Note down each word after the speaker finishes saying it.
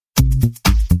Hey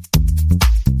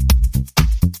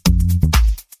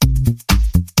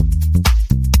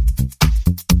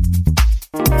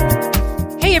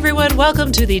everyone,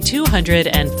 welcome to the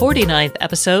 249th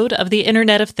episode of the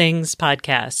Internet of Things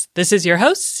podcast. This is your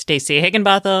host, Stacey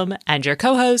Higginbotham, and your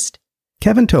co-host,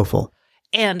 Kevin Toffel.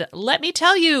 And let me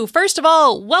tell you, first of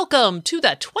all, welcome to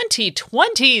the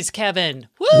 2020s, Kevin.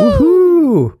 Woo!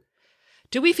 Woohoo!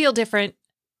 Do we feel different?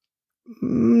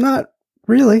 Not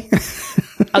really.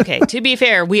 Okay, to be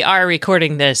fair, we are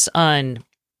recording this on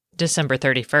December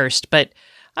 31st, but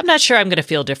I'm not sure I'm going to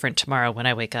feel different tomorrow when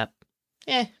I wake up.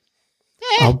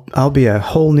 I'll be a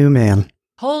whole new man.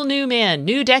 Whole new man,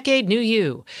 new decade, new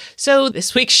you. So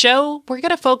this week's show, we're going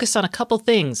to focus on a couple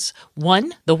things.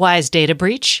 1, the Wyze data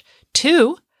breach.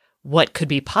 2, what could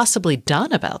be possibly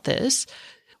done about this.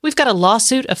 We've got a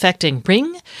lawsuit affecting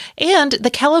Ring, and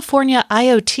the California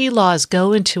IoT laws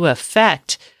go into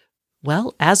effect,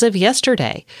 well, as of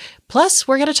yesterday. Plus,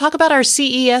 we're going to talk about our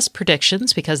CES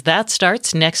predictions because that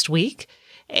starts next week.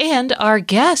 And our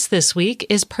guest this week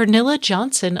is Pernilla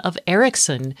Johnson of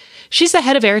Ericsson. She's the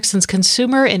head of Ericsson's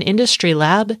Consumer and Industry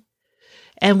Lab.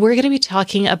 And we're going to be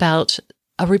talking about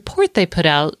a report they put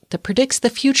out that predicts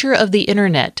the future of the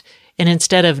internet. And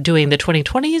instead of doing the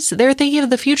 2020s, they're thinking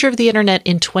of the future of the internet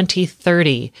in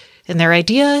 2030. And their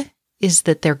idea is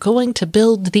that they're going to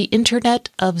build the Internet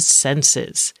of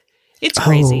Senses. It's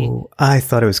crazy. Oh, I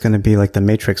thought it was going to be like the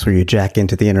Matrix where you jack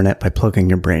into the internet by plugging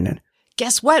your brain in.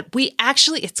 Guess what?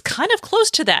 It's kind of close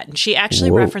to that. And she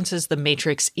actually references the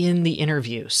Matrix in the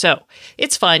interview. So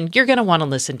it's fun. You're going to want to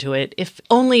listen to it, if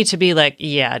only to be like,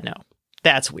 yeah, no,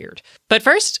 that's weird. But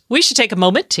first, we should take a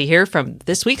moment to hear from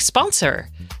this week's sponsor.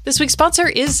 This week's sponsor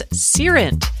is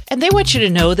Sirent. And they want you to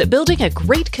know that building a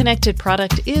great connected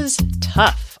product is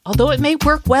tough. Although it may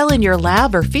work well in your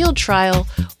lab or field trial,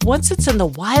 once it's in the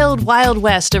wild, wild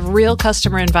west of real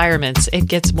customer environments, it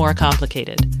gets more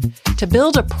complicated. To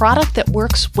build a product that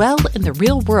works well in the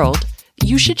real world,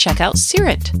 you should check out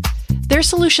Sirent. Their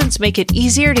solutions make it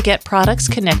easier to get products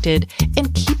connected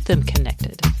and keep them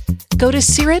connected. Go to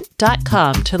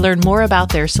Sirent.com to learn more about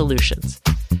their solutions.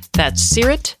 That's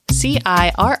Sirent,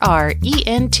 Cirent.com.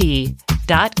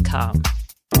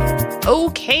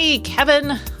 Okay,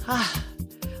 Kevin.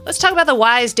 Let's talk about the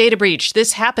Wyze data breach.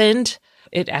 This happened.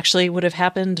 It actually would have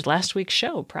happened last week's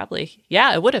show, probably.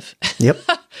 Yeah, it would have. Yep.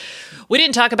 We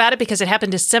didn't talk about it because it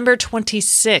happened December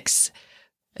 26th.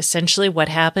 Essentially what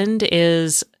happened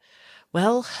is,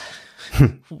 well,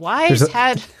 Wyze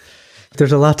had...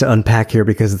 There's a lot to unpack here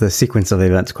because of the sequence of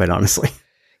events, quite honestly.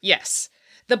 Yes.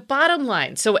 The bottom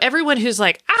line. So everyone who's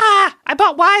like, I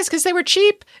bought Wyze because they were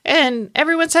cheap, and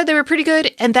everyone said they were pretty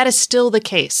good, and that is still the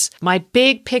case. My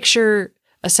big picture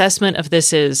assessment of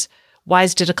this is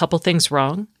Wyze did a couple things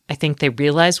wrong. I think they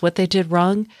realized what they did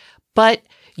wrong, but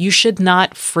you should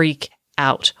not freak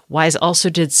out. Wyze also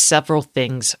did several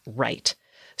things right.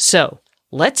 So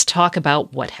let's talk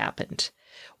about what happened.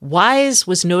 Wyze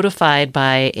was notified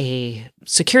by a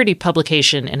security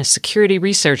publication and a security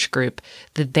research group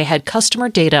that they had customer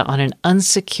data on an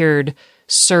unsecured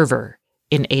server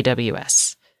in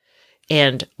AWS.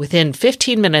 And within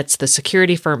 15 minutes, the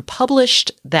security firm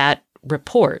published that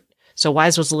report. So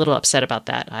Wyze was a little upset about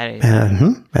that.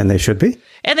 And they should be.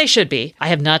 And they should be. I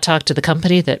have not talked to the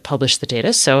company that published the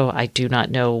data, so I do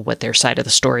not know what their side of the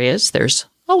story is. There's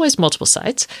always multiple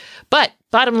sides. But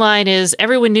bottom line is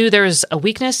everyone knew there was a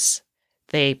weakness.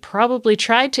 They probably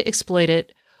tried to exploit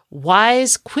it.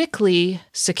 Wyze quickly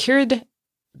secured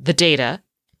the data.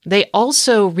 They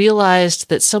also realized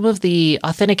that some of the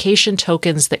authentication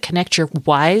tokens that connect your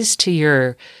Wyze to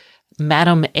your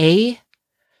Madam A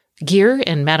gear,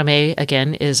 and Madam A,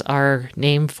 again, is our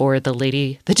name for the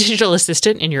lady, the digital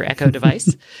assistant in your Echo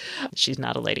device. She's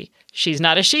not a lady. She's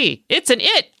not a she. It's an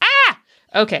it.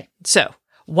 Okay, so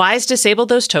Wyze disabled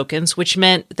those tokens, which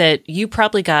meant that you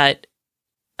probably got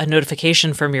a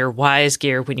notification from your Wyze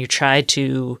gear when you tried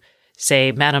to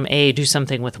say, Madam A, do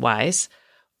something with Wyze.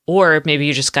 Or maybe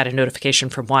you just got a notification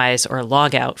from Wyze or a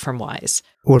log out from Wyze.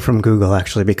 Or from Google,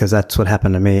 actually, because that's what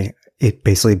happened to me. It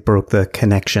basically broke the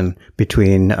connection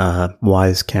between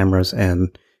Wyze cameras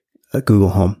and Google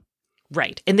Home.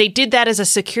 Right. And they did that as a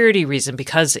security reason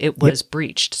because it was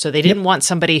breached. So they didn't want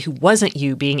somebody who wasn't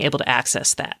you being able to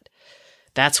access that.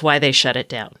 That's why they shut it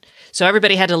down. So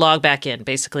everybody had to log back in,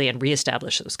 basically, and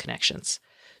reestablish those connections.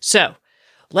 So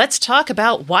let's talk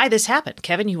about why this happened.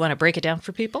 Kevin, you want to break it down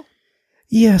for people?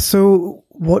 Yeah, so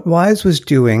what Wyze was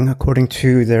doing, according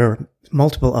to their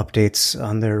multiple updates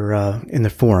on their in the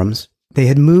forums, they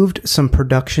had moved some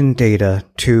production data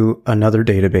to another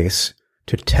database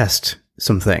to test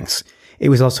some things. It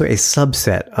was also a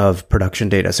subset of production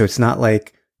data, so it's not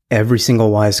like every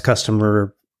single Wyze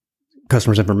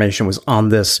customer's information was on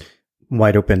this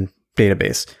wide open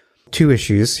database. Two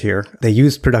issues here. They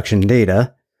used production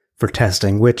data for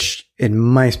testing, which in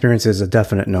my experience is a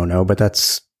definite no-no, but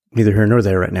that's neither here nor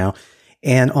there right now.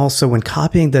 And also when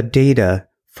copying the data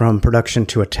from production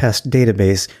to a test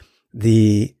database,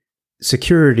 the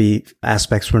security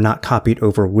aspects were not copied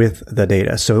over with the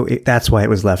data. So that's why it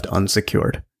was left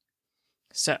unsecured.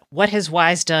 So what has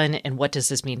Wyze done and what does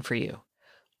this mean for you?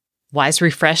 Wyze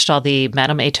refreshed all the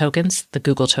Madam A tokens, the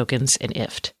Google tokens, and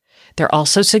IFT. They're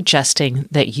also suggesting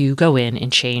that you go in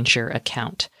and change your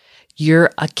account.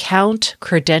 Your account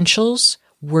credentials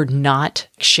were not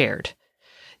shared.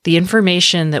 The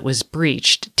information that was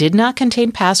breached did not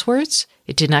contain passwords.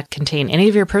 It did not contain any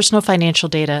of your personal financial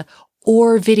data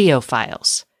or video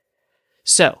files.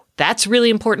 So that's really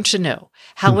important to know.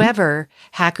 However,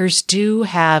 hackers do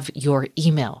have your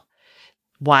email.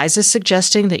 Wyze is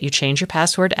suggesting that you change your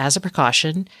password as a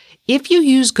precaution. If you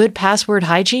use good password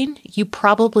hygiene, you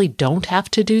probably don't have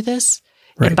to do this.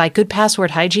 Right. And by good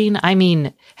password hygiene, I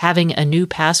mean having a new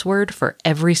password for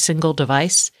every single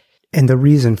device. And the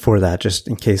reason for that, just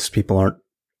in case people aren't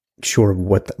sure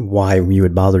why you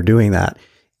would bother doing that,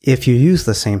 if you use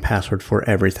the same password for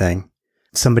everything,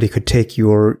 somebody could take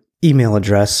your email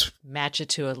address, match it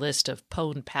to a list of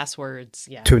pwned passwords.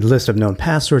 Yeah. To a list of known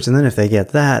passwords. And then if they get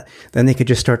that, then they could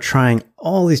just start trying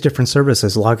all these different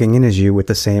services, logging in as you with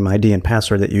the same ID and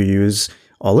password that you use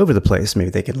all over the place. Maybe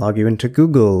they could log you into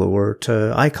Google or to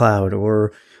iCloud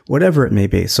or whatever it may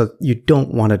be. So you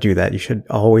don't want to do that. You should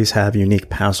always have unique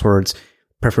passwords,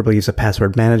 preferably use a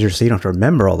password manager so you don't have to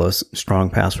remember all those strong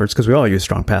passwords, because we all use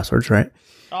strong passwords, right?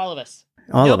 All of us.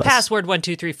 No password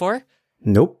 1234.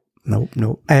 Nope.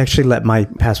 I actually let my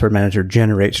password manager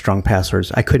generate strong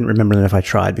passwords. I couldn't remember them if I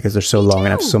tried because they're so long and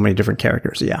have so many different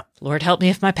characters. Yeah. Lord help me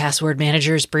if my password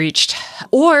manager is breached.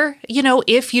 Or,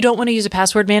 if you don't want to use a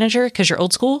password manager because you're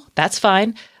old school, that's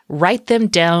fine. Write them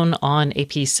down on a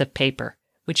piece of paper,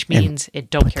 which means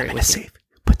don't carry it with you.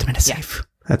 Put them in a safe.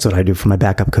 That's what I do for my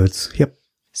backup codes. Yep.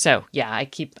 So yeah, I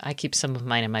keep some of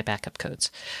mine in my backup codes.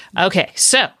 Okay.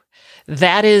 So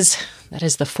that is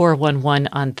the 411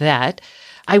 on that.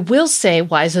 I will say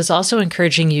Wyze is also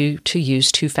encouraging you to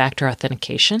use two-factor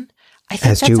authentication. I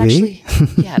think that's actually,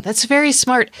 that's very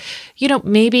smart.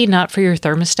 Maybe not for your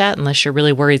thermostat unless you're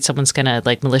really worried someone's going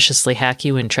to maliciously hack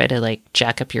you and try to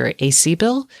jack up your AC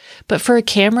bill. But for a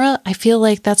camera, I feel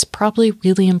like that's probably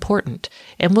really important.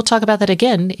 And we'll talk about that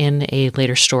again in a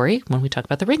later story when we talk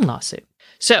about the Ring lawsuit.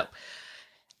 So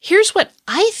here's what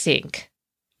I think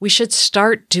we should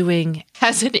start doing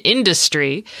as an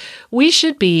industry. We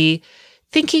should be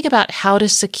thinking about how to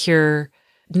secure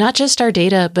not just our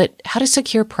data, but how to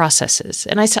secure processes.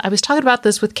 And I was talking about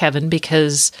this with Kevin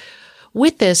because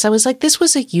with this, I was like, this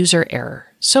was a user error.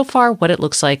 So far, what it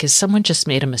looks like is someone just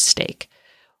made a mistake.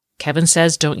 Kevin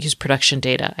says, don't use production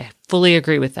data. I fully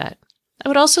agree with that. I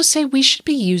would also say we should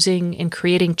be using and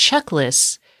creating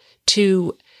checklists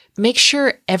to make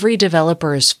sure every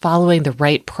developer is following the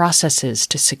right processes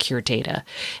to secure data.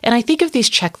 And I think of these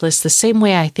checklists the same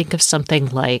way I think of something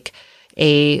like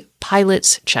a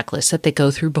pilot's checklist that they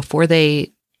go through before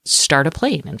they start a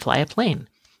plane and fly a plane.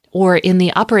 Or in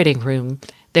the operating room,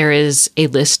 there is a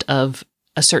list of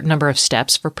a certain number of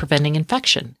steps for preventing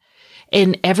infection.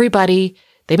 And everybody,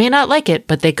 they may not like it,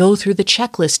 but they go through the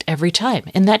checklist every time.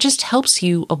 And that just helps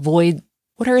you avoid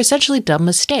what are essentially dumb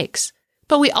mistakes.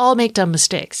 But we all make dumb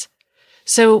mistakes.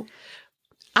 So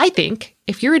I think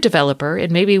if you're a developer,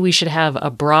 and maybe we should have a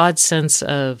broad sense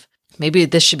of maybe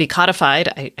this should be codified.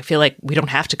 I feel like we don't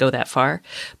have to go that far,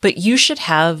 but you should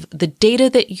have the data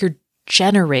that you're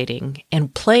generating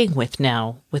and playing with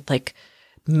now with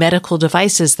medical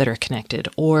devices that are connected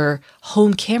or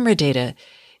home camera data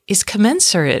is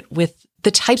commensurate with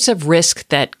the types of risk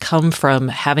that come from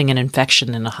having an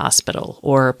infection in a hospital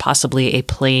or possibly a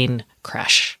plane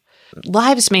crash.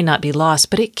 Lives may not be lost,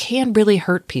 but it can really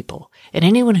hurt people. And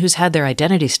anyone who's had their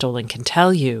identity stolen can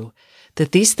tell you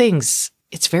that these things,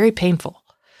 it's very painful.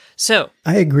 So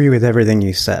I agree with everything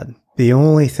you said. The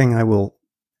only thing I will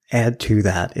add to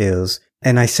that is,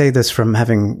 and I say this from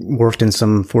having worked in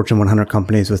some Fortune 100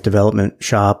 companies with development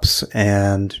shops,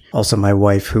 and also my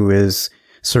wife, who is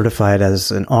certified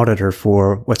as an auditor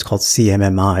for what's called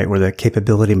CMMI, or the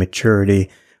Capability Maturity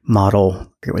Model. I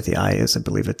forget what the I is. I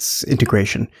believe it's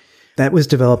integration. That was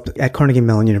developed at Carnegie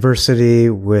Mellon University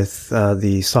with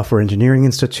the Software Engineering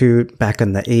Institute back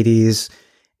in the 80s.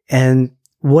 And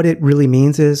what it really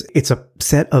means is it's a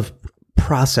set of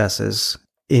processes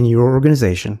in your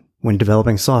organization when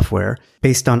developing software.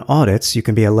 Based on audits, you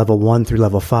can be a level 1 through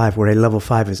level 5, where a level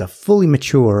 5 is a fully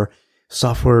mature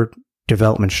software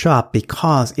development shop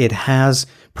because it has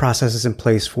processes in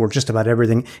place for just about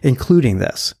everything, including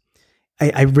this.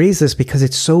 I raise this because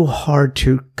it's so hard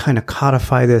to kind of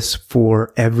codify this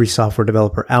for every software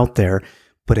developer out there,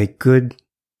 but a good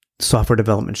software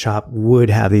development shop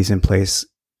would have these in place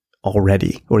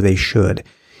already, or they should.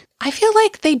 I feel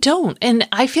like they don't. And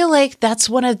I feel like that's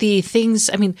one of the things,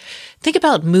 I mean, think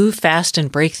about move fast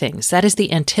and break things. That is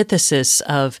the antithesis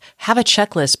of have a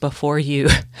checklist before you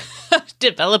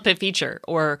develop a feature.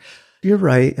 Or you're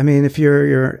right. I mean, if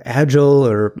you're Agile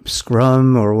or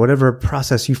Scrum or whatever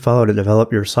process you follow to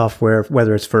develop your software,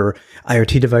 whether it's for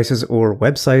IoT devices or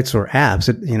websites or apps,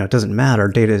 it doesn't matter.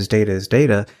 Data is data is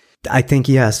data. I think,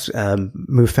 yes,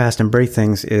 move fast and break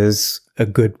things is a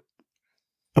good,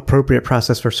 appropriate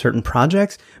process for certain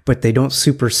projects, but they don't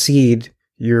supersede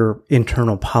your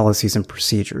internal policies and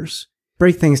procedures.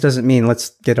 Break things doesn't mean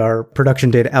let's get our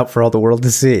production data out for all the world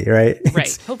to see, right?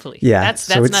 Right, hopefully. Yeah. That's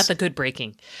not the good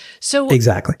breaking. So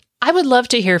exactly. I would love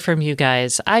to hear from you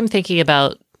guys. I'm thinking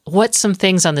about what some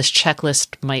things on this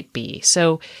checklist might be.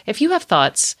 So if you have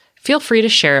thoughts, feel free to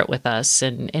share it with us,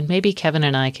 and maybe Kevin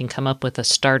and I can come up with a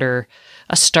starter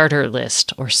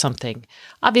list or something.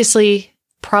 Obviously,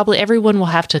 probably everyone will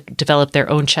have to develop their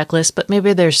own checklist, but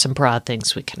maybe there's some broad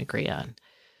things we can agree on.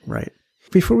 Right.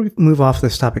 Before we move off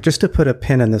this topic, just to put a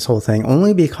pin in this whole thing,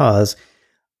 only because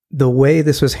the way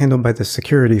this was handled by the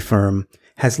security firm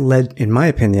has led, in my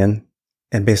opinion,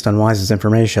 and based on Wyze's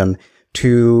information,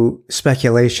 to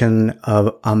speculation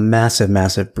of a massive,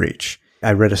 massive breach.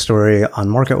 I read a story on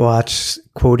MarketWatch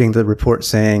quoting the report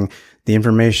saying the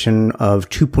information of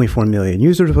 2.4 million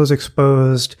users was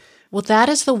exposed. Well, that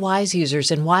is the Wyze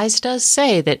users, and Wyze does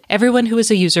say that everyone who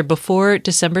was a user before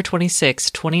December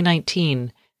 26,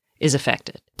 2019 is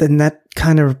affected. Then that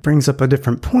kind of brings up a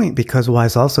different point, because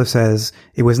Wyze also says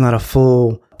it was not a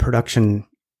full production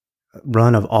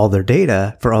run of all their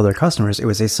data for all their customers. It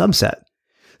was a subset.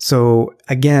 So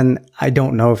again, I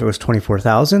don't know if it was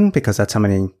 24,000 because that's how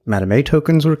many Madame A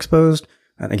tokens were exposed.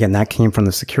 And again, that came from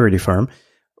the security firm.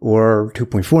 Or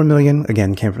 2.4 million,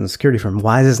 again, came from the security firm.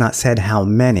 Wyze has not said how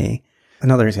many.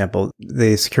 Another example,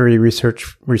 the security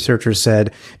researchers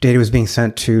said data was being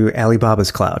sent to Alibaba's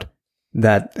cloud.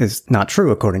 That is not true,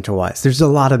 according to Wyze. There's a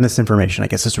lot of misinformation. I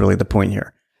guess that's really the point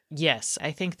here. Yes,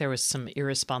 I think there was some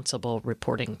irresponsible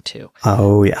reporting too.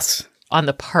 Oh, yes. On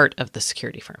the part of the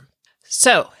security firm.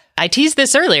 So I teased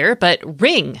this earlier, but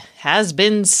Ring has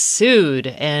been sued.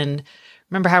 And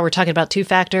remember how we're talking about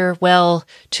two-factor? Well,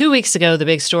 2 weeks ago, the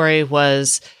big story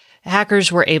was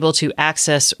hackers were able to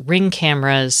access Ring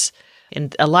cameras.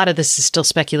 And a lot of this is still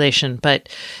speculation, but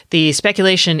the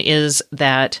speculation is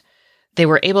that they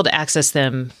were able to access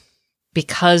them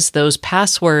because those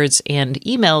passwords and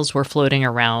emails were floating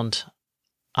around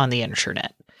on the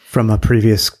internet. From a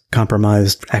previous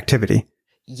compromised activity.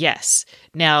 Yes.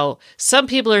 Now, some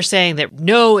people are saying that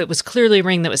no, it was clearly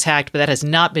Ring that was hacked, but that has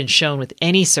not been shown with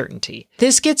any certainty.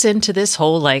 This gets into this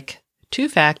whole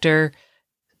two-factor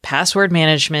password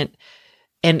management.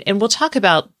 And we'll talk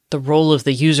about the role of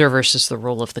the user versus the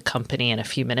role of the company in a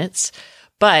few minutes.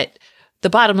 But the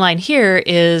bottom line here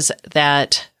is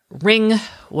that Ring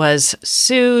was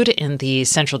sued in the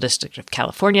Central District of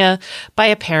California by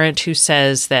a parent who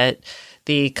says that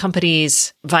the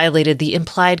companies violated the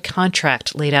implied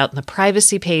contract laid out in the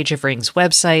privacy page of Ring's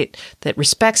website that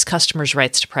respects customers'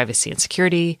 rights to privacy and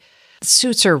security. The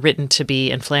suits are written to be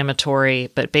inflammatory,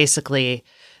 but basically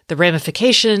the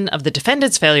ramification of the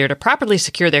defendant's failure to properly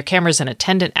secure their cameras and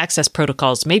attendant access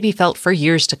protocols may be felt for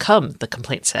years to come, the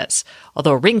complaint says.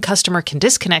 Although a Ring customer can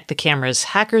disconnect the cameras,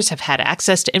 hackers have had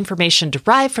access to information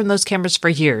derived from those cameras for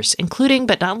years, including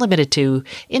but not limited to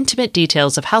intimate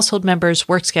details of household members,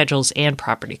 work schedules, and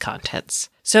property contents.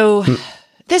 So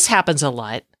this happens a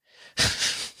lot.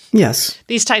 Yes.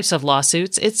 These types of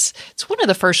lawsuits. It's one of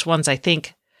the first ones, I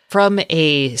think, from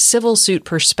a civil suit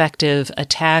perspective,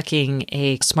 attacking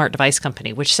a smart device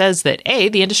company, which says that A,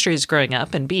 the industry is growing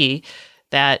up, and B,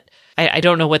 that I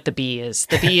don't know what the B is.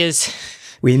 The B is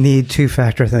we need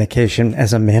two-factor authentication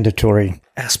as a mandatory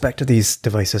aspect of these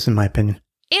devices, in my opinion.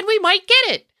 And we might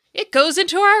get it. It goes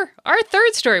into our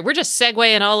third story. We're just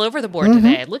segueing all over the board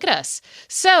today. Look at us.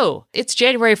 So it's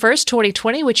January 1st,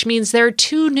 2020, which means there are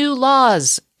 2 new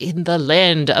laws in the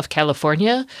land of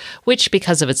California, which,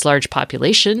 because of its large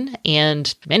population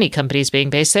and many companies being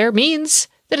based there, means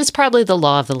that it's probably the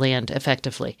law of the land,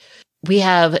 effectively. We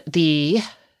have the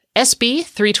SB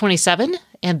 327,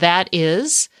 and that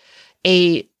is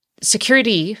a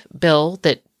security bill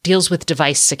that deals with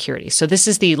device security. So this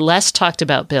is the less talked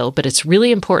about bill, but it's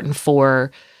really important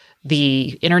for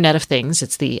the Internet of Things.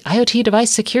 It's the IoT Device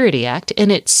Security Act,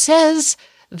 and it says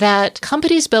that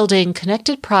companies building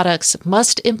connected products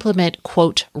must implement,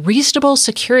 quote, reasonable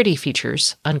security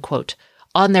features, unquote,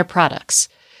 on their products.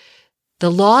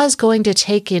 The law is going to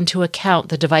take into account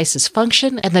the device's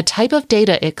function and the type of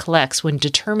data it collects when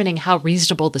determining how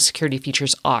reasonable the security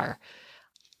features are.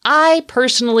 I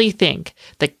personally think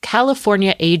the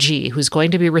California AG, who's going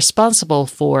to be responsible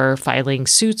for filing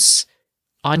suits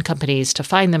on companies to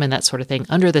fine them and that sort of thing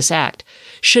under this act,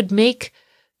 should make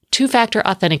two-factor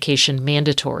authentication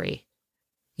mandatory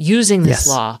using this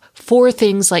law for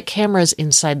things like cameras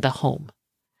inside the home,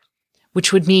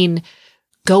 which would mean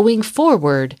going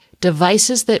forward,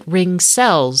 devices that Ring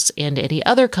sells and any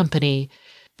other company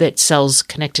that sells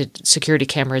connected security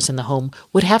cameras in the home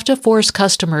would have to force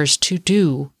customers to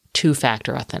do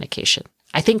two-factor authentication.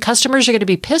 I think customers are going to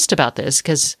be pissed about this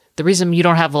because the reason you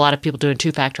don't have a lot of people doing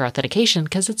two-factor authentication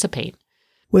because it's a pain.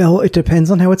 Well, it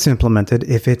depends on how it's implemented.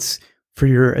 If it's for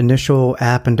your initial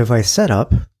app and device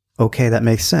setup, okay, that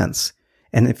makes sense.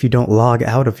 And if you don't log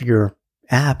out of your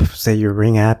app, say your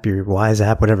Ring app, your Wyze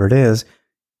app, whatever it is,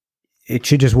 it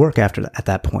should just work after that, at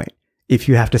that point. If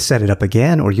you have to set it up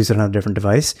again or use it on a different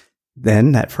device,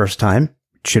 then that first time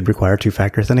should require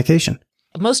two-factor authentication.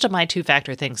 Most of my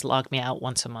two-factor things log me out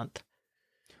once a month.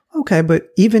 Okay,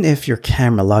 but even if your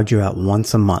camera logged you out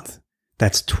once a month,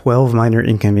 that's 12 minor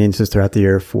inconveniences throughout the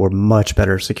year for much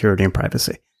better security and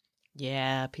privacy.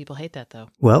 Yeah, people hate that though.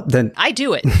 Well, then I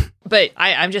do it, but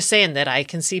I'm just saying that I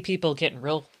can see people getting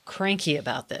real cranky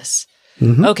about this.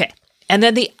 Mm-hmm. Okay. And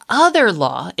then the other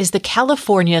law is the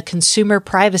California Consumer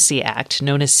Privacy Act,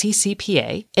 known as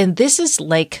CCPA. And this is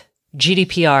like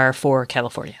GDPR for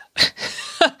California.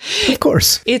 Of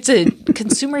course. It's a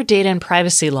consumer data and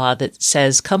privacy law that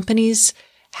says companies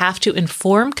have to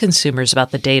inform consumers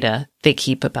about the data they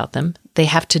keep about them. They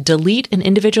have to delete an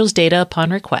individual's data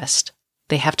upon request.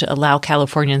 They have to allow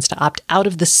Californians to opt out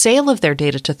of the sale of their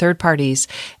data to third parties.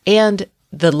 And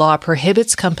the law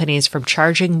prohibits companies from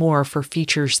charging more for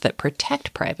features that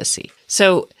protect privacy.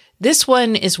 So this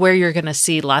one is where you're going to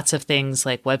see lots of things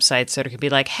like websites that are going to be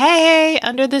like, hey,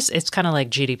 under this, it's kind of like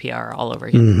GDPR all over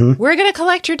here. Mm-hmm. We're going to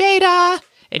collect your data.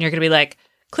 And you're going to be like,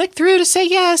 click through to say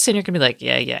yes. And you're going to be like,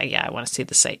 yeah, I want to see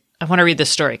the site. I want to read the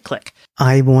story. Click.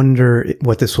 I wonder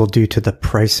what this will do to the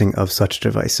pricing of such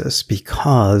devices,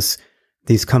 because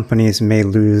these companies may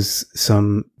lose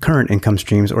some current income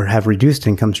streams or have reduced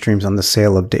income streams on the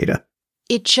sale of data.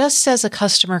 It just says a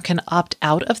customer can opt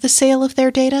out of the sale of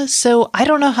their data. So I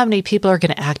don't know how many people are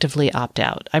going to actively opt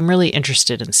out. I'm really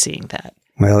interested in seeing that.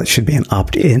 Well, it should be an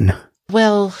opt-in.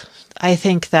 Well, I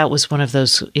think that was one of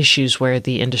those issues where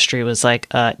the industry was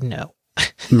like, no.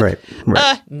 Right.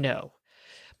 No.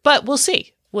 But we'll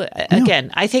see.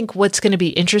 Again, I think what's going to be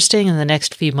interesting in the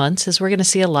next few months is we're going to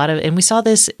see a lot of, and we saw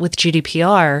this with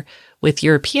GDPR, with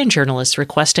European journalists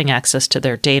requesting access to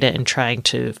their data and trying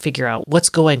to figure out what's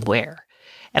going where.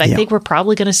 And I think we're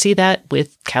probably going to see that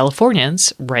with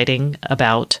Californians writing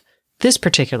about this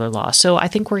particular law. So I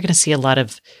think we're going to see a lot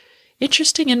of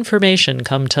interesting information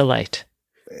come to light.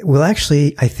 We'll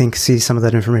actually, I think, see some of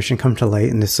that information come to light.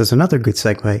 And this is another good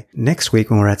segue next week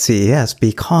when we're at CES,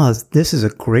 because this is a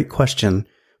great question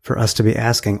for us to be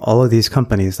asking all of these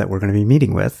companies that we're going to be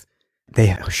meeting with.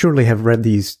 They surely have read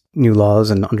these new laws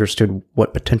and understood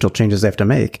what potential changes they have to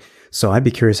make. So I'd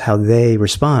be curious how they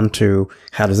respond to,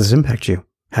 how does this impact you?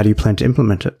 How do you plan to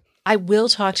implement it? I will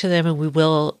talk to them and we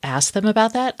will ask them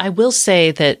about that. I will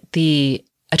say that the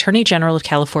Attorney General of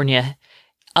California,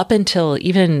 up until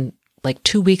even like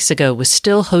 2 weeks ago, was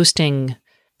still hosting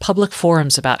public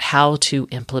forums about how to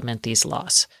implement these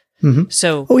laws. Mm-hmm.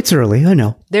 So, it's early. I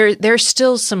know. There's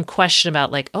still some question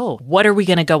about like, what are we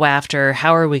going to go after?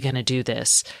 How are we going to do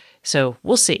this? So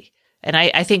we'll see. And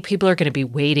I think people are going to be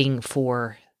waiting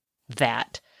for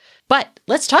that. But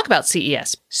let's talk about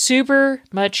CES. Super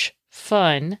much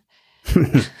fun.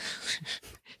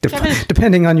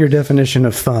 Depending on your definition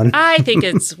of fun. I think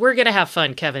we're going to have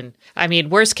fun, Kevin. I mean,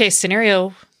 worst case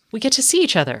scenario, we get to see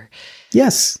each other.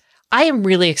 Yes. I am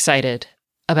really excited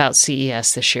about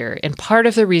CES this year. And part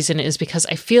of the reason is because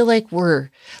I feel like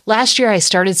last year I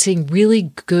started seeing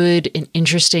really good and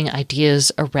interesting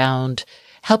ideas around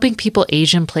helping people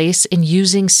age in place and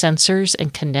using sensors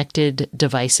and connected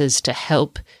devices to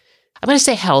help. I'm going to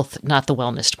say health, not the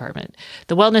wellness department.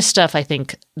 The wellness stuff, I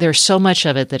think there's so much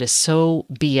of it that is so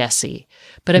BS-y.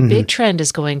 But a big trend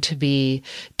is going to be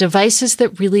devices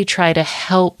that really try to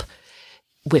help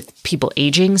with people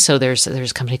aging. So there's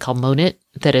a company called Monit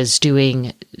that is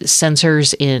doing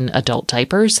sensors in adult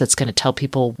diapers that's going to tell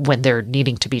people when they're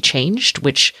needing to be changed,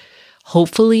 which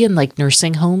hopefully in like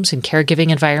nursing homes and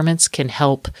caregiving environments can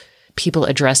help people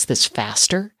address this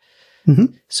faster.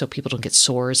 so people don't get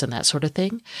sores and that sort of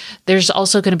thing. There's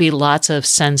also going to be lots of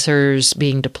sensors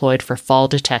being deployed for fall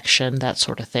detection, that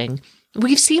sort of thing.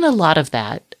 We've seen a lot of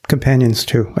that. Companions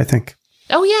too, I think.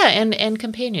 Oh, yeah, and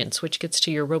companions, which gets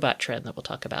to your robot trend that we'll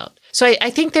talk about. So I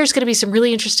think there's going to be some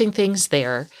really interesting things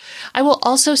there. I will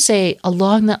also say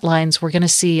along that lines, we're going to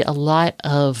see a lot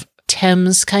of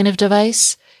TEMS kind of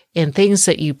device and things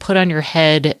that you put on your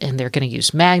head, and they're going to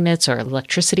use magnets or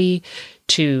electricity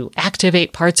to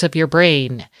activate parts of your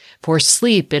brain for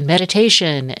sleep and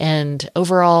meditation and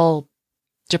overall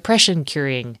depression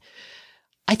curing.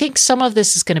 I think some of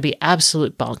this is going to be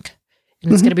absolute bunk.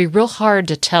 And it's going to be real hard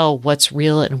to tell what's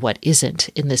real and what isn't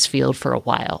in this field for a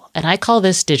while. And I call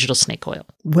this digital snake oil.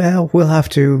 Well, we'll have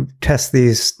to test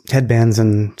these headbands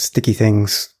and sticky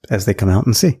things as they come out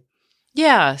and see.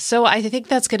 Yeah, so I think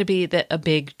that's going to be a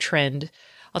big trend.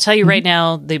 I'll tell you right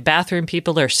now, the bathroom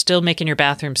people are still making your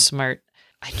bathroom smart.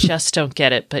 I just don't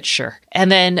get it, but sure.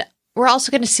 And then we're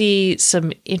also going to see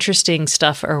some interesting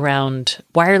stuff around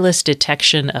wireless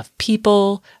detection of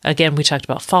people. Again, we talked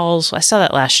about falls. I saw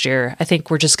that last year. I think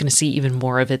we're just going to see even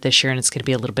more of it this year, and it's going to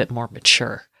be a little bit more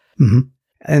mature. Mm-hmm.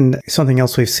 And something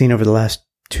else we've seen over the last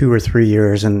 2 or 3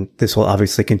 years, and this will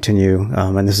obviously continue,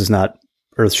 and this is not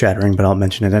earth-shattering, but I'll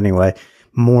mention it anyway,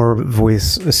 more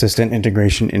voice assistant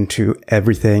integration into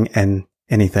everything and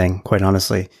anything, quite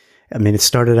honestly. I mean, it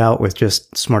started out with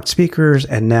just smart speakers,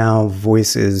 and now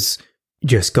voice is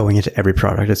just going into every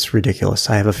product. It's ridiculous.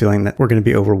 I have a feeling that we're going to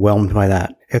be overwhelmed by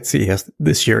that at CES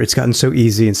this year. It's gotten so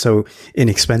easy and so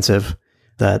inexpensive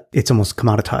that it's almost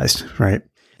commoditized, right?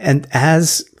 And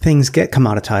as things get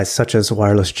commoditized, such as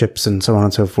wireless chips and so on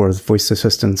and so forth, voice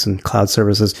assistants and cloud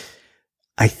services,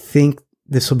 I think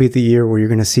this will be the year where you're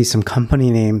going to see some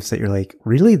company names that you're like,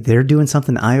 really? They're doing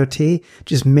something IoT?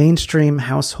 Just mainstream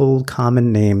household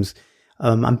common names.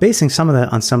 I'm basing some of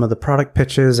that on some of the product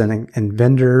pitches and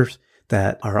vendors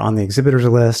that are on the exhibitors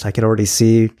list. I could already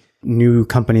see new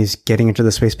companies getting into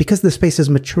the space because the space is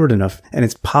matured enough and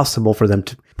it's possible for them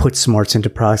to put smarts into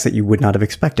products that you would not have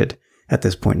expected at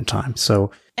this point in time.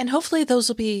 So, and hopefully those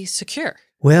will be secure.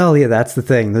 Well, yeah, that's the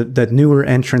thing. The newer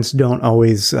entrants don't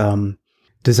always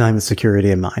design with security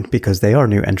in mind because they are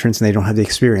new entrants and they don't have the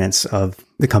experience of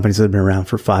the companies that have been around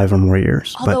for 5 or more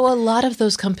years. Although a lot of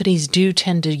those companies do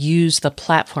tend to use the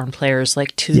platform players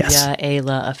like Tuya, Yes.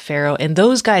 Ayla, Affero, and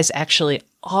those guys actually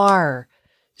are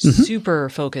super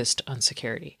focused on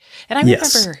security. And I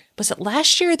remember, was it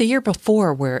last year or the year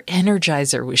before where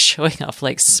Energizer was showing off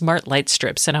like smart light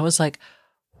strips? And I was like,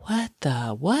 what?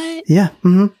 Yeah.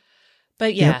 Mm-hmm.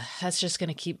 But yeah, that's just going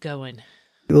to keep going.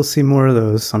 We'll see more of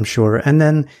those, I'm sure. And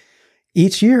then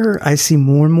each year I see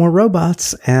more and more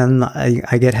robots and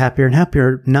I get happier and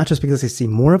happier, not just because I see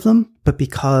more of them, but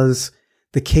because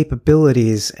the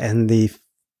capabilities and the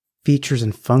features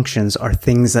and functions are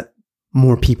things that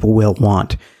more people will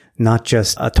want, not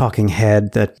just a talking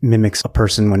head that mimics a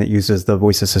person when it uses the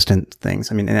voice assistant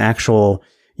things. I mean, an actual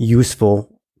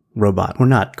useful robot. We're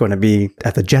not going to be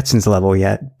at the Jetsons level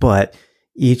yet, but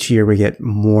each year we get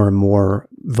more and more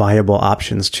viable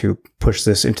options to push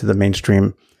this into the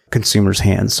mainstream consumer's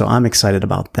hands. So I'm excited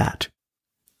about that.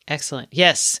 Excellent.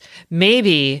 Yes.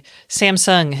 Maybe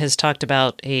Samsung has talked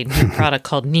about a new product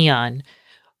called Neon.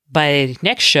 By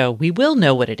next show, we will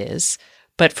know what it is.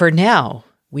 But for now,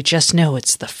 we just know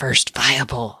it's the first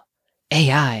viable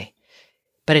AI.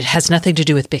 But it has nothing to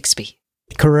do with Bixby.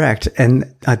 Correct.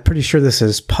 And I'm pretty sure this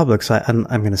is public, so I'm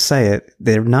going to say it.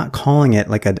 They're not calling it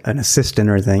like an assistant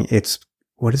or anything. It's,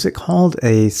 what is it called?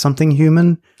 A something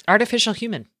human? Artificial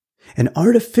human. An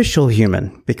artificial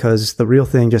human, because the real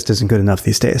thing just isn't good enough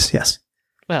these days. Yes.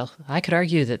 Well, I could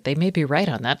argue that they may be right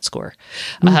on that score.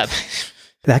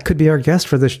 That could be our guest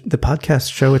for the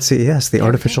podcast show at CES, the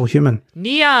artificial human.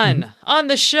 Neon on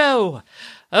the show.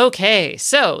 Okay,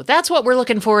 so that's what we're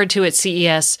looking forward to at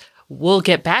CES. We'll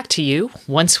get back to you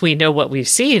once we know what we've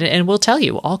seen, and we'll tell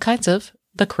you all kinds of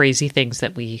the crazy things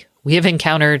that we have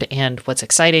encountered and what's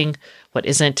exciting, what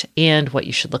isn't, and what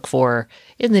you should look for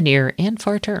in the near and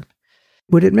far term.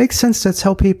 Would it make sense to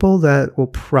tell people that we'll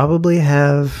probably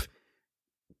have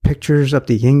pictures of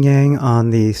the yin yang on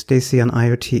the Stacy on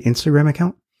IoT Instagram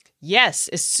account? Yes,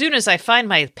 as soon as I find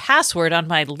my password on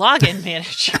my login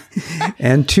manager.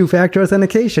 And 2-factor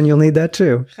authentication, you'll need that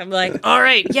too. I'm like, all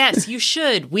right, yes, you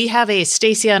should. We have a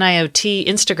Stacy on IoT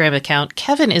Instagram account.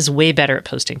 Kevin is way better at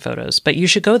posting photos, but you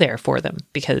should go there for them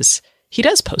because he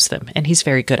does post them and he's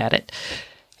very good at it.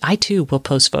 I too will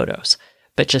post photos,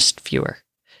 but just fewer.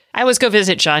 I always go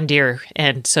visit John Deere,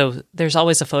 and so there's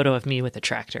always a photo of me with a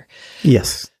tractor.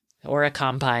 Yes. Or a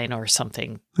combine or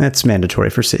something. That's mandatory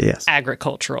for CES.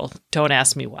 Agricultural. Don't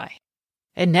ask me why.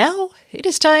 And now it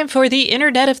is time for the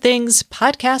Internet of Things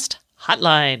podcast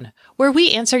hotline, where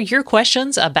we answer your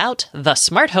questions about the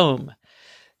smart home.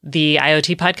 The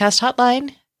IoT podcast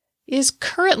hotline is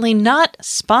currently not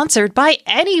sponsored by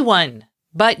anyone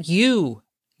but you.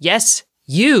 Yes,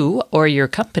 you or your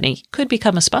company could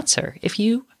become a sponsor if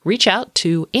you reach out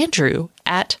to Andrew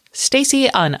at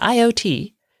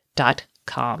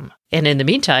stacyoniot.com. And in the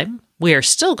meantime, we are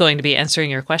still going to be answering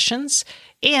your questions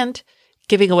and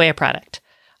giving away a product.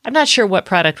 I'm not sure what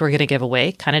product we're going to give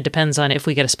away. Kind of depends on if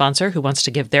we get a sponsor who wants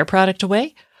to give their product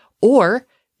away, or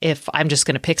if I'm just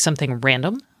going to pick something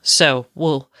random. So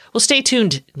we'll stay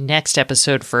tuned next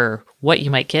episode for what you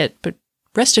might get, but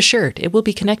rest assured it will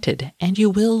be connected and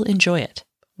you will enjoy it.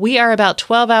 We are about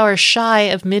 12 hours shy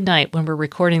of midnight when we're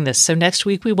recording this, so next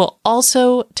week we will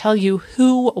also tell you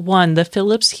who won the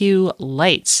Philips Hue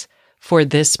lights for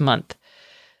this month.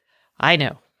 I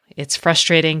know, it's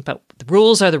frustrating, but the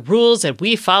rules are the rules and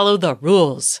we follow the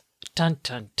rules. Dun,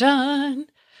 dun, dun.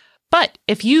 But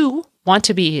if you want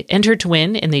to be entered to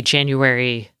win in the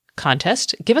January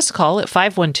contest, give us a call at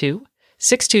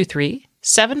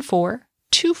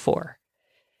 512-623-7424.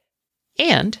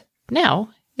 And now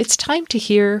it's time to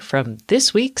hear from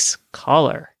this week's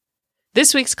caller.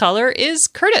 This week's caller is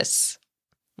Curtis.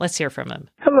 Let's hear from him.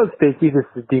 Hello, Stacy. This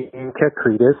is Dean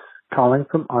Kakritis calling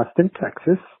from Austin,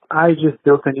 Texas. I just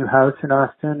built a new house in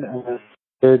Austin, and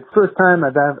it's the first time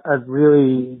I've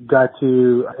really got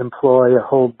to employ a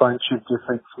whole bunch of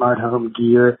different smart home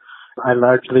gear. I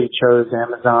largely chose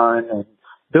Amazon and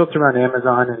built around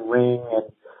Amazon and Ring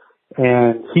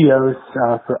and Helios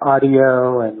for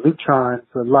audio and Lutron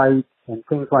for light and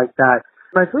things like that.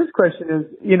 My first question is,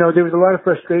 there was a lot of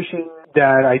frustration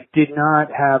that I did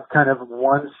not have kind of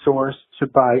one source to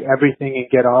buy everything and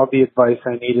get all the advice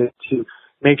I needed to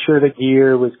make sure the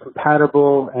gear was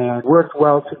compatible and worked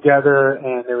well together,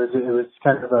 and it was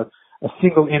kind of a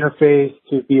single interface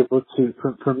to be able to,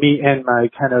 for me and my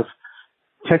kind of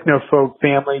technophobe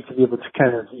family, to be able to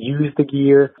kind of use the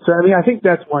gear. So, I think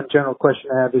that's one general question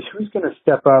I have is who's going to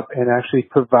step up and actually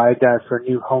provide that for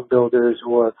new home builders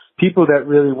or people that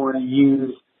really want to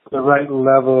use the right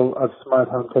level of smart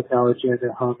home technology in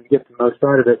their home and get the most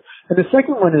out of it. And the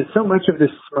second one is so much of this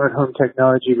smart home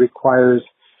technology requires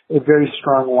a very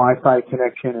strong Wi-Fi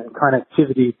connection and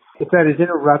connectivity. If that is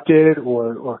interrupted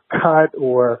or cut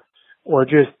or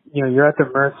just, you're at the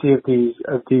mercy of these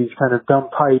kind of dumb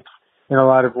pipes in a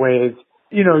lot of ways,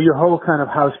 your whole kind of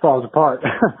house falls apart.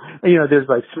 There's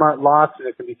like smart locks and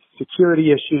there can be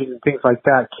security issues and things like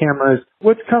that, cameras.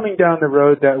 What's coming down the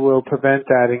road that will prevent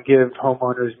that and give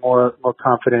homeowners more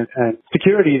confidence and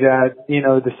security that,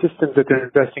 the systems that they're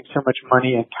investing so much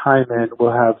money and time in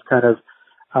will have kind of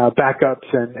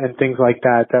backups and things like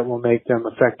that will make them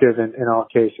effective in all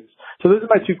cases. So those are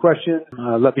my two questions.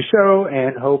 Love the show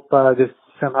and hope this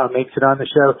somehow makes it on the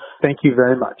show. Thank you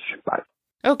very much. Bye.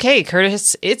 Okay,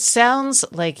 Curtis, it sounds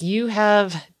like you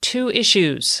have two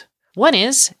issues. One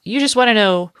is you just want to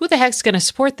know who the heck's going to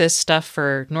support this stuff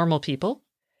for normal people.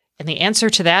 And the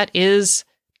answer to that is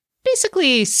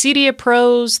basically CDA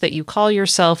pros that you call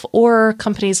yourself or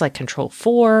companies like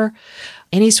Control4.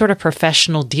 Any sort of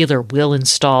professional dealer will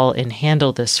install and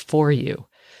handle this for you.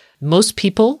 Most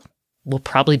people will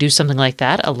probably do something like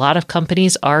that. A lot of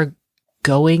companies are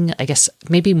going, I guess,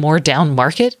 maybe more down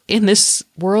market in this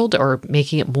world or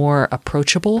making it more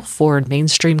approachable for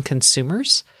mainstream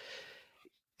consumers.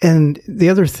 And the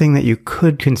other thing that you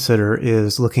could consider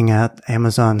is looking at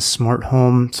Amazon's smart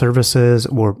home services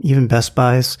or even Best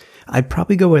Buy's. I'd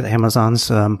probably go with Amazon's,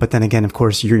 but then again, of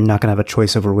course, you're not going to have a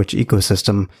choice over which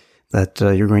ecosystem that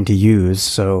you're going to use.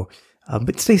 So,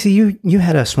 but Stacy, you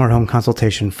had a smart home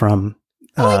consultation from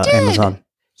Amazon.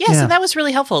 Yes, yeah. And that was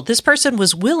really helpful. This person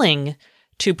was willing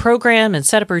to program and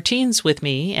set up routines with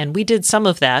me, and we did some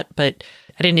of that, but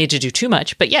I didn't need to do too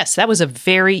much. But yes, that was a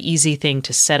very easy thing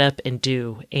to set up and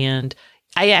do, and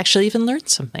I actually even learned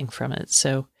something from it.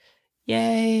 So,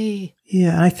 yay!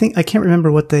 Yeah, I can't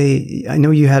remember what I know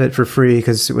you had it for free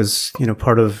because it was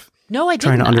part of. No, I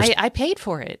didn't. I paid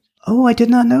for it. Oh, I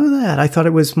did not know that. I thought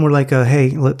it was more like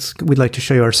we'd like to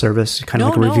show you our service, kind of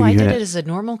like a review unit. No, I did it as a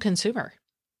normal consumer.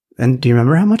 And do you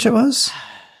remember how much it was?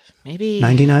 Maybe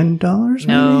 $99?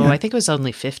 No, I think it was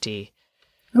only $50.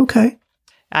 Okay.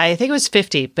 I think it was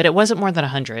 $50, but it wasn't more than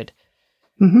 $100.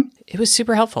 Mm-hmm. It was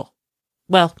super helpful.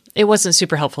 Well, it wasn't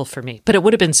super helpful for me, but it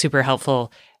would have been super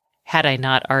helpful had I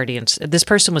not already. This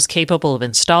person was capable of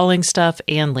installing stuff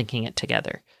and linking it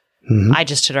together. Mm-hmm. I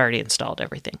just had already installed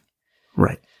everything.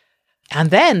 Right.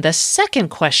 And then the second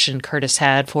question Curtis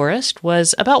had for us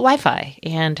was about Wi-Fi,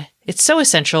 and it's so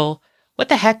essential. what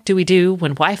the heck do we do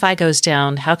when Wi-Fi goes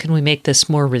down? How can we make this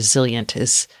more resilient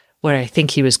is where I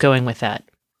think he was going with that.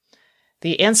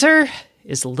 The answer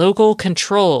is local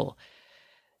control.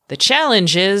 The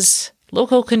challenge is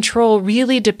local control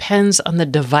really depends on the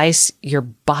device you're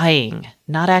buying,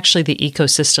 not actually the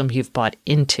ecosystem you've bought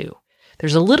into.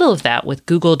 There's a little of that with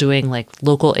Google doing like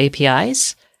local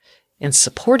APIs and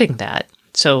supporting that.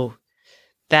 So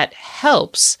that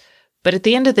helps. But at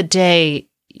the end of the day,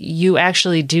 you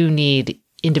actually do need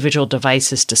individual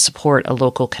devices to support a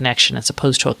local connection as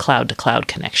opposed to a cloud-to-cloud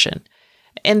connection.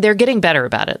 And they're getting better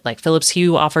about it. Like Philips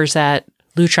Hue offers that.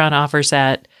 Lutron offers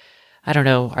that. I don't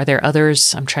know. Are there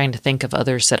others? I'm trying to think of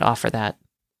others that offer that.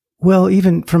 Well,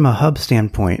 even from a hub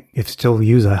standpoint, if you still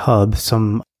use a hub,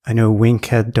 I know Wink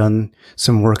had done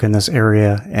some work in this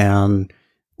area, and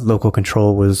local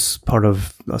control was part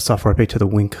of a software update to the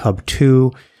Wink Hub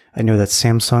 2. I know that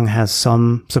Samsung has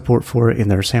some support for it in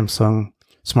their Samsung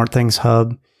SmartThings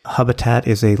hub. Hubitat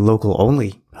is a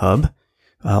local-only hub,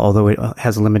 although it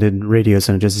has limited radios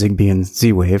and just Zigbee and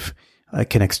Z-Wave. It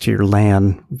connects to your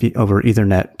LAN over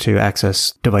Ethernet to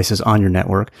access devices on your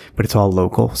network, but it's all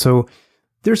local. So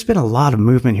there's been a lot of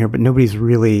movement here, but nobody's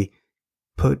really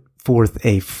put forth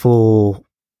a full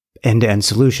end-to-end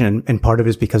solution. And part of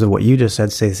it is because of what you just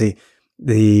said, Stacey.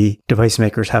 The device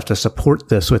makers have to support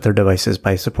this with their devices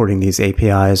by supporting these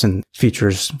APIs and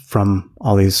features from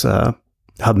all these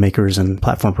hub makers and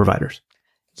platform providers.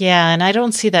 Yeah, and I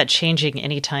don't see that changing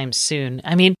anytime soon.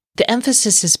 I mean, the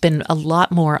emphasis has been a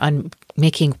lot more on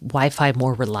making Wi-Fi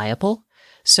more reliable.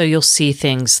 So you'll see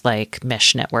things like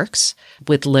mesh networks,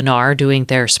 with Lennar doing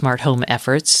their smart home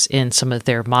efforts in some of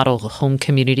their model home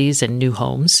communities and new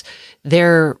homes.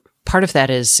 Part of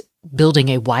that is building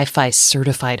a Wi-Fi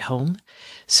certified home.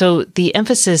 So the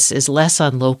emphasis is less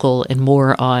on local and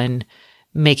more on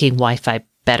making Wi-Fi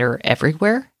better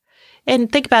everywhere.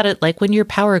 And think about it like when your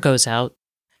power goes out,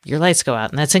 your lights go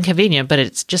out, and that's inconvenient, but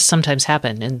it's just sometimes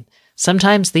happen. And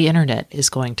sometimes the internet is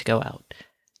going to go out.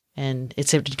 And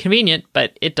it's inconvenient,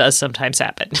 but it does sometimes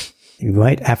happen. You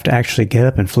might have to actually get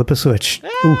up and flip a switch.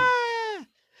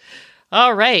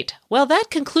 All right. Well, that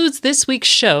concludes this week's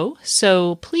show.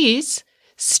 So please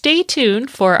stay tuned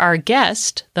for our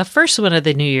guest, the first one of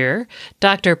the new year,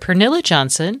 Dr. Pernilla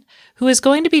Johnson, who is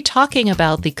going to be talking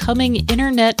about the coming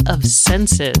Internet of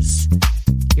Senses.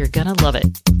 You're going to love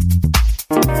it.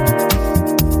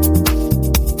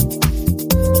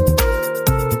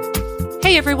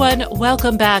 Hey everyone,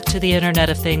 welcome back to the Internet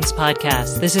of Things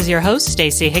podcast. This is your host,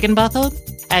 Stacey Higginbotham,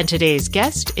 and today's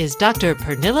guest is Dr.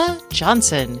 Pernilla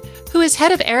Johnson, who is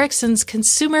head of Ericsson's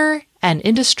Consumer and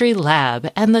Industry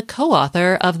Lab and the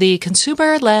co-author of the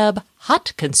Consumer Lab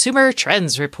Hot Consumer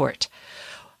Trends Report.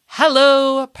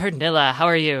 Hello, Pernilla. How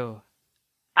are you?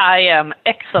 I am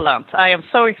excellent. I am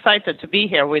so excited to be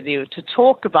here with you to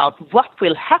talk about what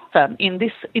will happen in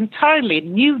this entirely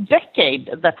new decade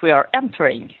that we are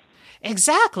entering.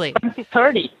 Exactly.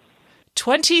 2030.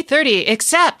 2030,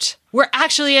 except we're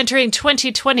actually entering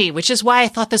 2020, which is why I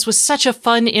thought this was such a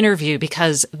fun interview,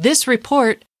 because this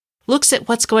report looks at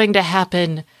what's going to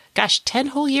happen, 10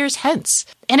 whole years hence.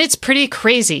 And it's pretty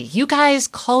crazy. You guys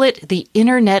call it the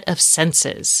Internet of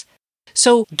Senses.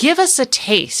 So give us a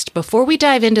taste, before we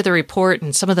dive into the report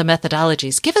and some of the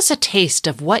methodologies, give us a taste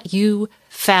of what you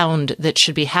found that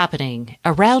should be happening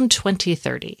around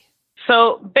 2030.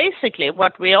 So basically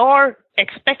what we are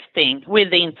expecting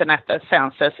with the Internet of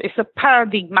Senses is a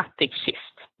paradigmatic shift.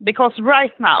 Because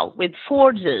right now, with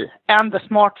 4G and the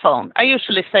smartphone, I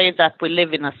usually say that we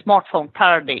live in a smartphone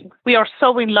paradigm. We are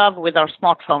so in love with our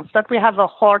smartphones that we have a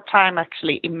hard time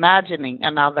actually imagining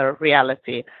another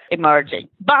reality emerging.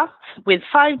 But with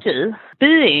 5G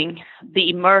being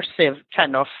the immersive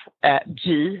kind of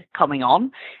G coming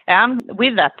on, and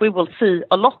with that we will see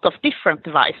a lot of different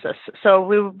devices. So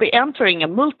we will be entering a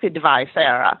multi-device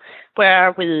era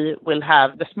where we will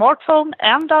have the smartphone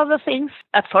and other things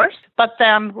at first, but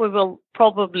then we will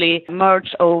probably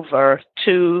merge over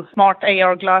to smart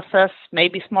AR glasses,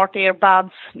 maybe smart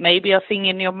earbuds, maybe a thing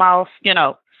in your mouth,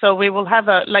 So we will have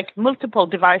multiple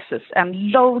devices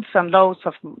and loads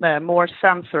of more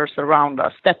sensors around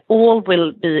us that all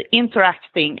will be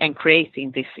interacting and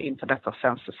creating this Internet of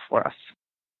Senses for us.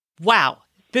 Wow,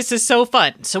 this is so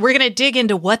fun. So we're going to dig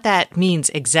into what that means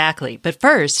exactly. But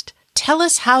first, tell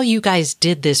us how you guys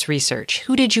did this research.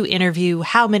 Who did you interview?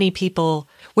 How many people?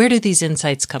 Where do these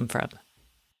insights come from?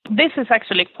 This is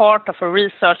actually part of a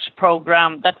research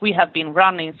program that we have been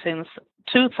running since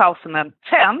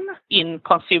 2010 in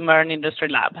Consumer and Industry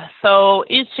Lab. So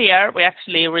each year we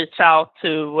actually reach out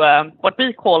to what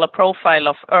we call a profile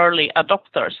of early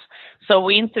adopters. So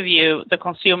we interview the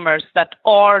consumers that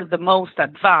are the most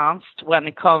advanced when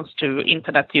it comes to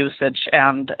internet usage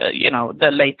and, the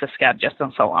latest gadgets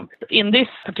and so on. In this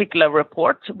particular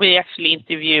report, we actually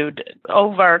interviewed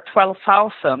over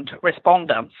 12,000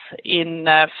 respondents in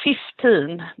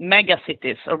 15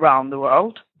 megacities around the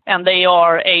world. And they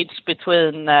are aged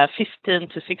between 15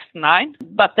 to 69,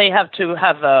 but they have to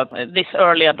have this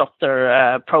early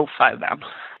adopter profile then.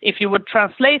 If you would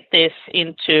translate this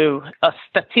into a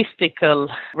statistical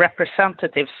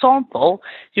representative sample,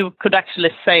 you could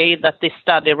actually say that this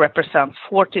study represents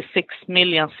 46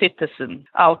 million citizens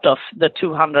out of the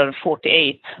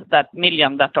 248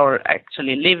 million that are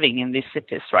actually living in these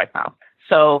cities right now.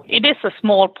 So it is a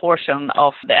small portion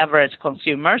of the average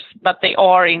consumers, but they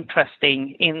are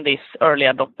interesting in this early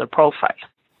adopter profile.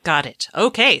 Got it.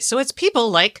 Okay, so it's people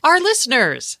like our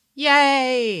listeners.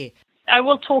 Yay! I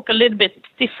will talk a little bit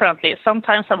differently.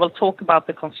 Sometimes I will talk about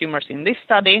the consumers in this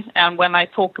study, and when I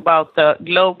talk about the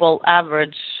global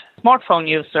average smartphone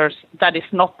users, that is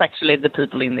not actually the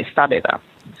people in this study though.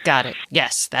 Got it.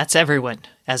 Yes, that's everyone,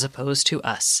 as opposed to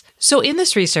us. So in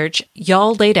this research,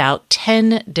 y'all laid out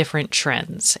 10 different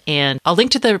trends, and I'll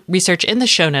link to the research in the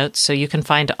show notes so you can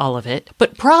find all of it.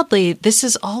 But broadly, this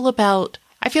is all about,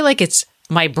 I feel like it's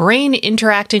my brain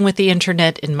interacting with the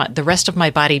internet and the rest of my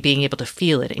body being able to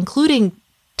feel it, including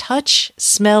touch,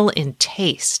 smell, and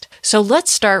taste. So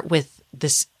let's start with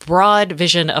this broad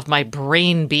vision of my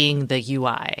brain being the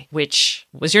UI, which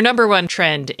was your number one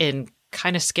trend and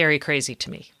kind of scary crazy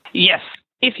to me. Yes.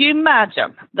 If you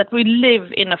imagine that we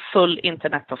live in a full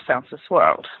Internet of Senses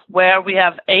world, where we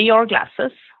have AR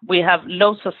glasses, we have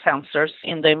loads of sensors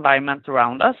in the environment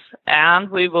around us, and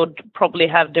we would probably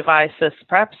have devices,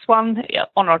 perhaps one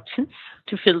on our teeth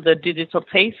to feel the digital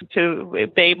taste, to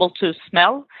be able to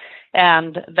smell,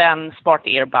 and then smart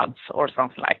earbuds or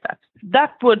something like that.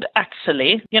 That would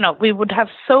actually, we would have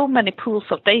so many pools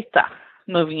of data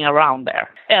moving around there.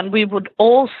 And we would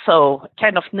also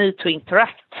kind of need to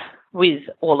interact with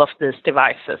all of these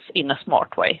devices in a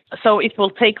smart way. So it will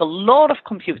take a lot of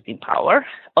computing power,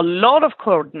 a lot of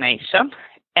coordination,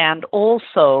 and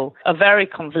also a very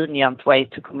convenient way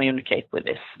to communicate with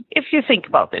this. If you think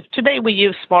about it, today we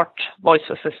use smart voice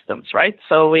assistants, right?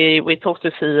 So we talk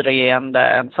to Siri and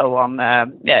so on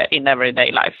in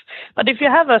everyday life. But if you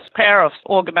have a pair of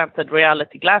augmented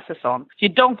reality glasses on, you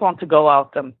don't want to go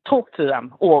out and talk to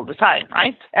them all the time,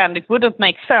 right? And it wouldn't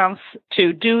make sense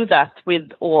to do that with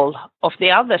all of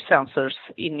the other sensors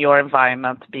in your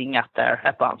environment being up there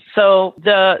at once. So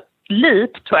the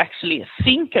leap to actually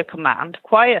sync a command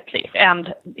quietly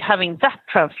and having that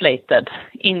translated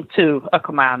into a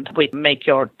command which make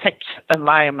your tech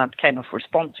environment kind of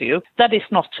respond to you, that is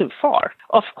not too far.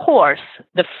 Of course,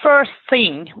 the first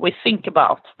thing we think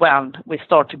about when we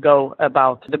start to go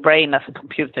about the brain as a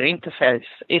computer interface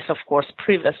is, of course,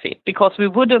 privacy, because we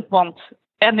wouldn't want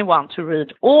anyone to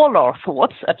read all our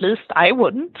thoughts, at least I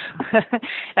wouldn't.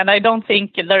 And I don't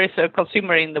think there is a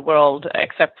consumer in the world,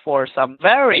 except for some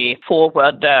very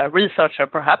forward researcher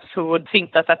perhaps, who would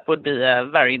think that that would be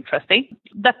very interesting.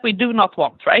 That we do not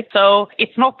want, right? So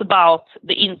it's not about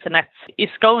the internet is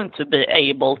going to be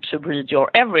able to read your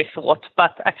every thought,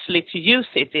 but actually to use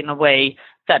it in a way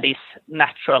that is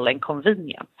natural and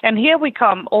convenient. And here we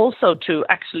come also to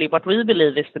actually what we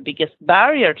believe is the biggest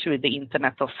barrier to the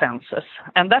Internet of Senses.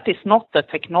 And that is not the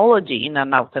technology in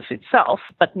and out of itself,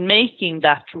 but making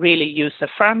that really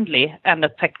user-friendly and a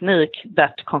technique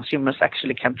that consumers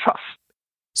actually can trust.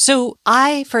 So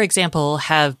I, for example,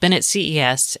 have been at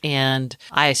CES and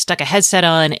I stuck a headset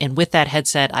on, and with that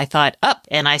headset, I thought up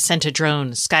and I sent a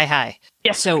drone sky high.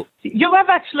 Yes. So you have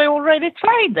actually already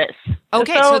tried this.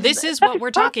 Okay, so this is what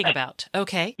we're talking about.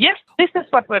 Okay. Yes, this is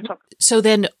what we're talking about. So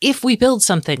then if we build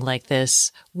something like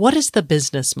this, what does the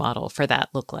business model for that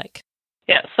look like?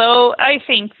 Yeah, so I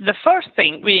think the first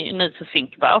thing we need to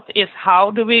think about is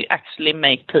how do we actually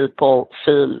make people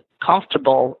feel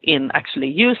comfortable in actually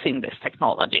using this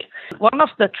technology. One of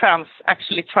the trends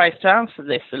actually tries to answer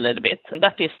this a little bit, and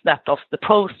that is that of the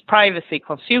post-privacy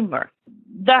consumer.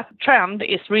 That trend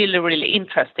is really, really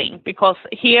interesting because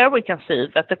here we can see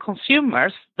that the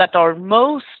consumers that are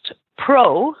most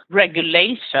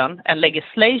pro-regulation and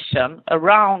legislation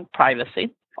around privacy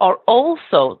are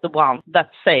also the one that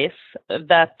says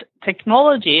that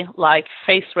technology like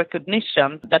face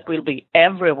recognition that will be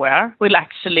everywhere will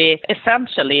actually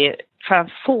essentially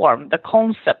transform the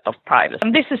concept of privacy.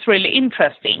 And this is really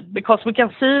interesting because we can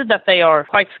see that they are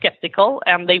quite skeptical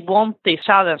and they want this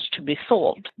challenge to be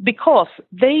solved because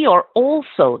they are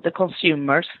also the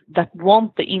consumers that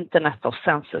want the Internet of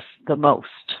Senses the most.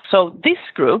 So this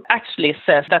group actually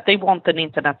says that they want an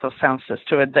Internet of Senses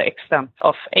to the extent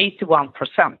of 81%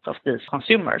 of these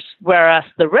consumers, whereas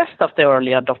the rest of the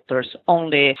early adopters,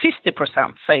 only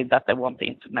 50% say that they want the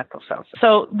Internet of Senses.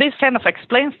 So this kind of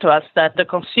explains to us that the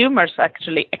consumers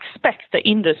actually expect the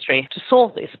industry to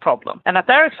solve this problem. And at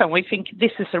Ericsson, we think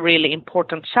this is a really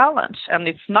important challenge, and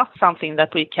it's not something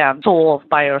that we can solve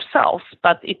by ourselves,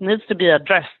 but it needs to be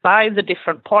addressed by the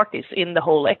different parties in the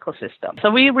whole ecosystem. So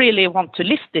we really want to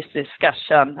lift this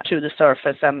discussion to the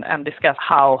surface and discuss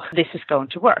how this is going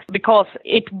to work, because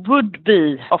it would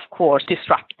be, of course,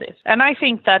 disruptive. And I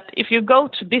think that if you go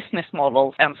to business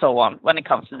models and so on when it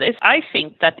comes to this, I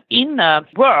think that in a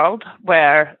world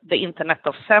where the Internet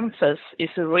of Senses is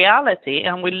a reality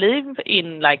and we live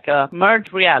in like a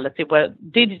merged reality where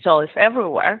digital is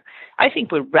everywhere, I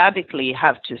think we radically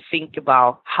have to think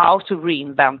about how to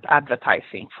reinvent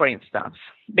advertising, for instance.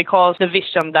 Because the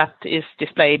vision that is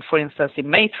displayed, for instance, in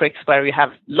Matrix, where you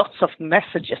have lots of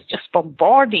messages just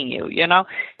bombarding you,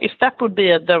 if that would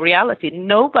be the reality,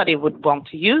 nobody would want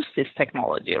to use this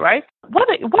technology, right? What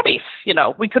if,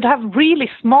 we could have really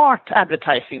smart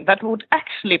advertising that would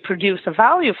actually produce a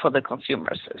value for the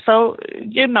consumers? So,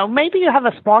 maybe you have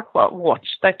a smart watch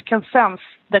that can sense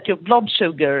that your blood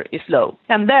sugar is low.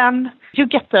 And then you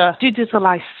get the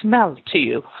digitalized smell to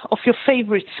you of your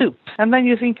favorite soup. And then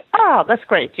you think, that's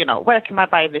great. Where can I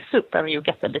buy this soup? And you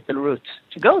get a little route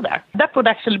to go there. That would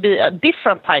actually be a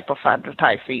different type of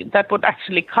advertising that would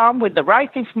actually come with the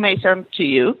right information to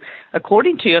you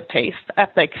according to your taste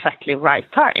at the exactly right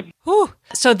time. Ooh,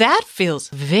 so that feels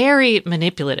very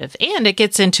manipulative, and it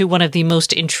gets into one of the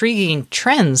most intriguing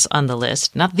trends on the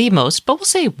list, not the most, but we'll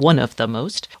say one of the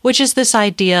most, which is this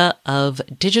idea of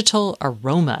digital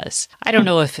aromas. I don't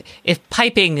know if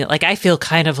piping, like I feel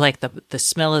kind of like the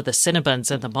smell of the Cinnabons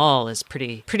in the mall is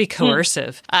pretty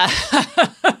coercive.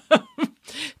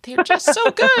 They're just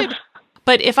so good.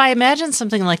 But if I imagine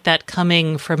something like that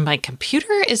coming from my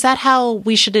computer, is that how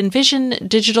we should envision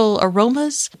digital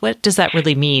aromas? What does that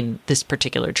really mean, this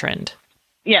particular trend?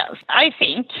 Yes, I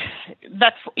think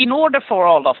that in order for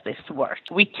all of this to work,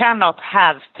 we cannot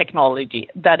have technology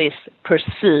that is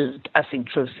perceived as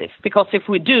intrusive, because if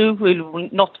we do, we will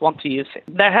not want to use it.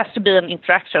 There has to be an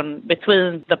interaction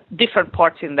between the different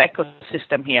parts in the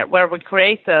ecosystem here, where we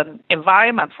create an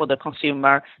environment for the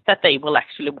consumer that they will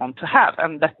actually want to have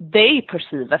and that they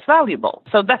perceive as valuable.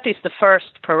 So that is the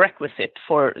first prerequisite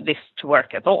for this to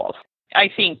work at all. I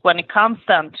think when it comes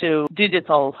down to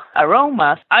digital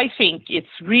aromas, I think it's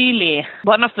really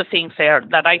one of the things here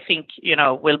that I think,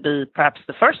 will be perhaps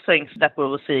the first things that we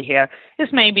will see here is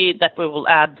maybe that we will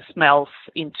add smells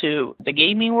into the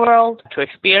gaming world to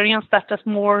experience that as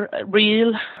more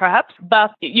real, perhaps.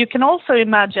 But you can also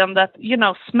imagine that,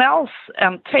 smells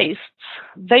and tastes,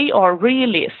 they are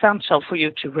really essential for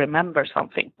you to remember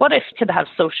something. What if you could have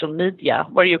social media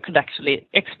where you could actually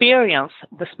experience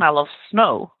the smell of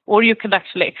snow? Or you could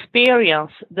actually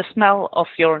experience the smell of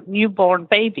your newborn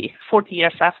baby 40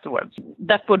 years afterwards.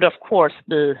 That would, of course,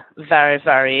 be very,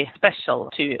 very special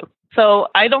to you. So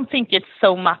I don't think it's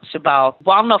so much about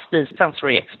one of these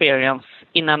sensory experience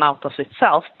in and out of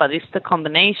itself, but it's the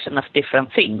combination of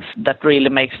different things that really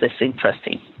makes this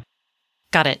interesting.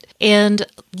 Got it. And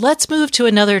let's move to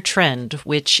another trend,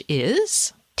 which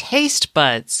is taste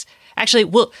buds. Actually,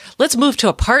 let's move to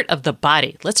a part of the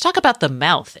body. Let's talk about the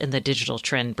mouth in the digital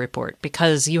trend report,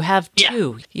 because you have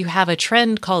two. Yeah. You have a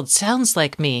trend called Sounds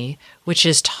Like Me, which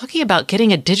is talking about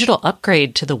getting a digital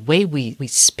upgrade to the way we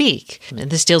speak. And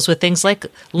this deals with things like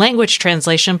language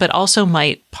translation, but also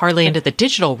might parlay into the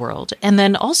digital world. And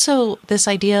then also this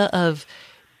idea of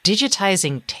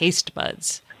digitizing taste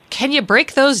buds. Can you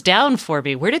break those down for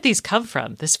me? Where did these come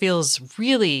from? This feels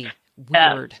really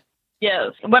weird.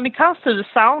 Yes. When it comes to the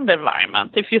sound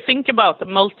environment, if you think about the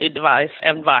multi-device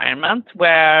environment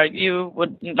where you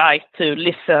would like to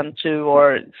listen to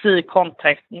or see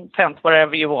content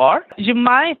wherever you are, you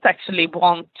might actually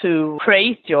want to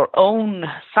create your own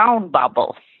sound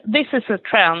bubble. This is a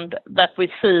trend that we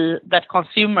see that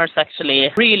consumers actually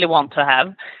really want to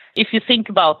have. If you think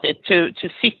about it, to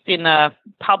sit in a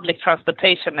public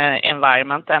transportation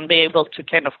environment and be able to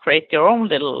kind of create your own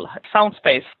little sound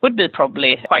space would be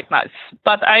probably quite nice.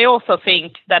 But I also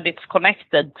think that it's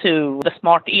connected to the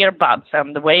smart earbuds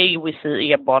and the way we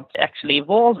see earbuds actually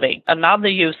evolving. Another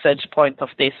usage point of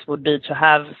this would be to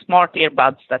have smart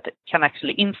earbuds that can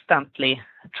actually instantly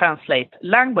translate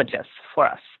languages for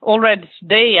us. Already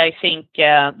today, I think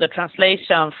the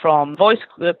translation from voice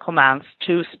commands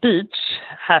to speech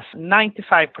has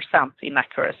 95%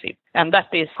 inaccuracy, and that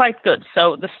is quite good.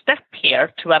 So the step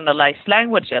here to analyze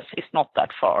languages is not that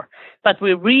far, but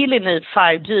we really need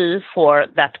 5G for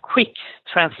that quick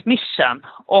transmission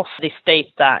of this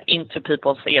data into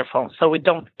people's earphones, so we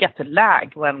don't get a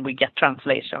lag when we get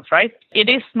translations, right? It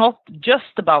is not just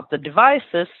about the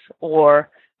devices or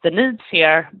the needs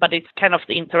here, but it's kind of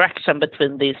the interaction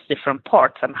between these different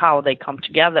parts and how they come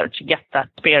together to get that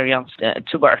experience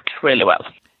to work really well.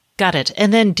 Got it.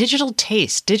 And then digital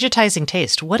taste, digitizing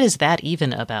taste, what is that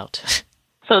even about?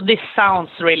 So this sounds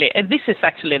really, and this is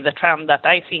actually the trend that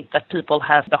I think that people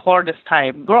have the hardest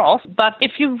time grasp. But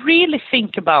if you really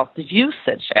think about the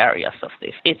usage areas of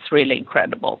this, it's really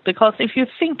incredible. Because if you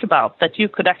think about that, you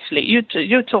could actually,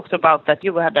 you talked about that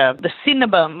you had the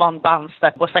cinnamon buns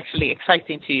that was actually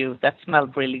exciting to you, that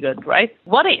smelled really good, right?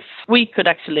 What if we could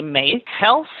actually make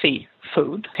healthy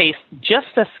food taste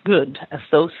just as good as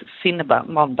those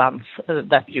cinnamon buns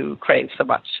that you crave so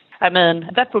much? I mean,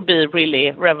 that would be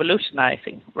really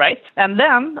revolutionizing, right? And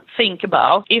then think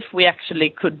about if we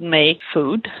actually could make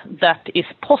food that is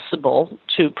possible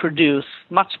to produce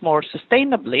much more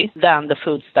sustainably than the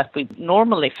foods that we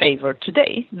normally favor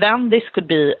today, then this could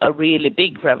be a really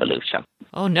big revolution.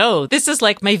 Oh no, this is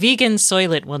like my vegan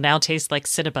soylent will now taste like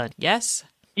cinnamon, yes?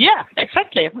 Yeah,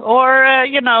 exactly. Or,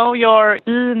 your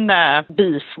bean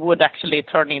beef would actually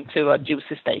turn into a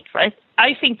juicy steak, right?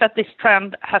 I think that this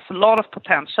trend has a lot of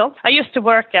potential. I used to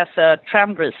work as a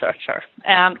trend researcher,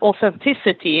 and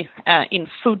authenticity in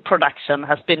food production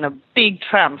has been a big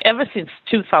trend ever since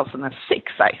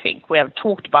 2006, I think. We have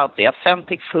talked about the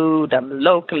authentic food and the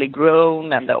locally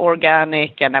grown and the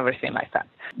organic and everything like that.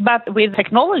 But with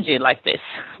technology like this,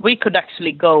 we could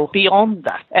actually go beyond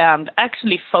that and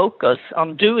actually focus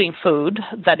on doing food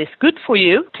that is good for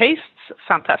you, tastes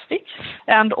fantastic,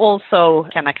 and also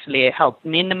can actually help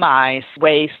minimize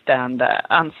waste and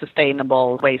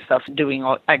unsustainable ways of doing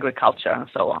agriculture and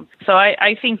so on. So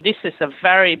I think this is a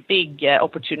very big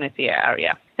opportunity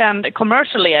area. And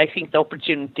commercially, I think the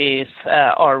opportunities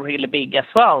are really big as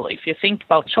well. If you think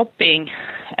about shopping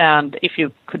and if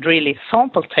you could really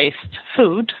sample taste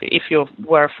food, if you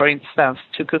were, for instance,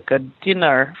 to cook a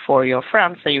dinner for your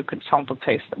friends, and you could sample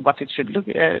taste what it should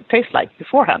taste like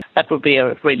beforehand, that would be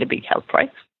a really big help,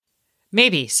 right?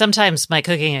 Maybe. Sometimes my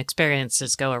cooking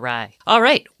experiences go awry. All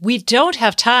right. We don't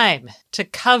have time to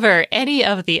cover any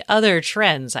of the other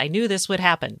trends. I knew this would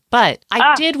happen, but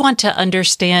I did want to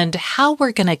understand how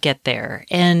we're going to get there.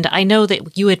 And I know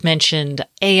that you had mentioned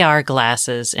AR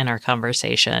glasses in our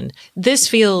conversation. This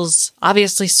feels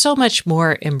obviously so much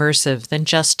more immersive than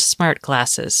just smart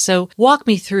glasses. So walk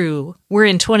me through, we're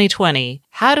in 2020.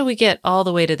 How do we get all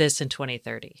the way to this in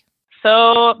 2030?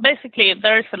 So basically,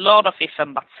 there is a lot of ifs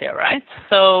and buts here, right?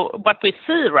 So what we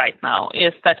see right now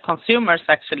is that consumers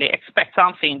actually expect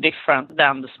something different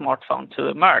than the smartphone to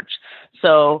emerge.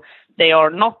 So they are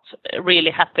not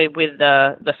really happy with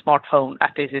the smartphone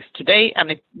as it is today,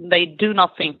 and they do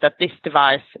not think that this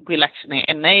device will actually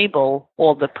enable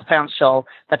all the potential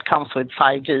that comes with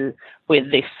 5G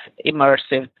with this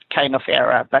immersive kind of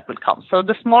era that will come. So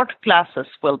the smart glasses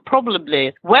will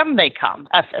probably, when they come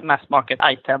as a mass market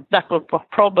item, that will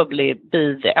probably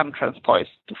be the entrance point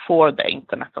for the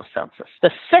Internet of Senses.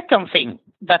 The second thing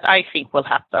that I think will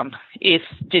happen is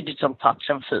digital touch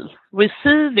and feel. We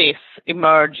see this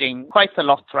emerging quite a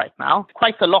lot right now,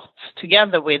 quite a lot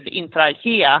together with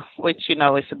Inter-IKEA, which,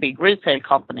 is a big retail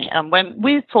company. And when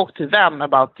we talk to them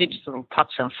about digital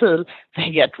touch and feel, they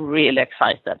get really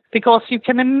excited, because you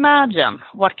can imagine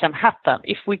what can happen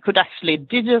if we could actually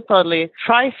digitally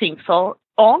try things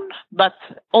on, but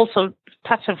also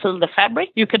touch and feel the fabric.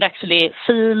 You could actually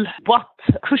feel what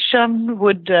cushion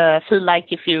would feel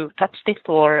like if you touched it,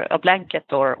 or a blanket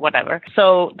or whatever.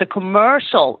 So the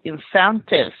commercial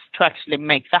incentives to actually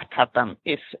make that happen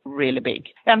is really big.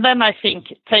 And then I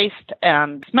think taste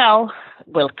and smell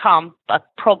will come, but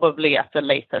probably at a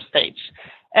later stage.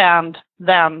 And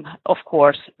then, of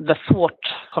course, the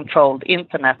thought-controlled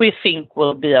internet, we think,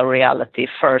 will be a reality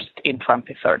first in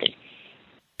 2030.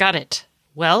 Got it.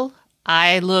 Well,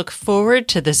 I look forward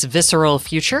to this visceral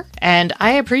future, and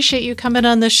I appreciate you coming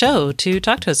on the show to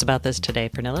talk to us about this today,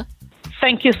 Pernilla.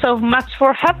 Thank you so much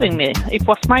for having me. It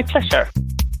was my pleasure.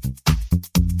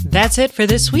 That's it for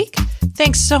this week.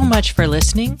 Thanks so much for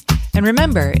listening. And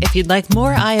remember, if you'd like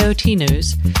more IoT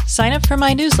news, sign up for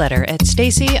my newsletter at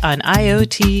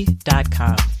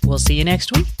stacyoniot.com. We'll see you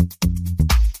next week.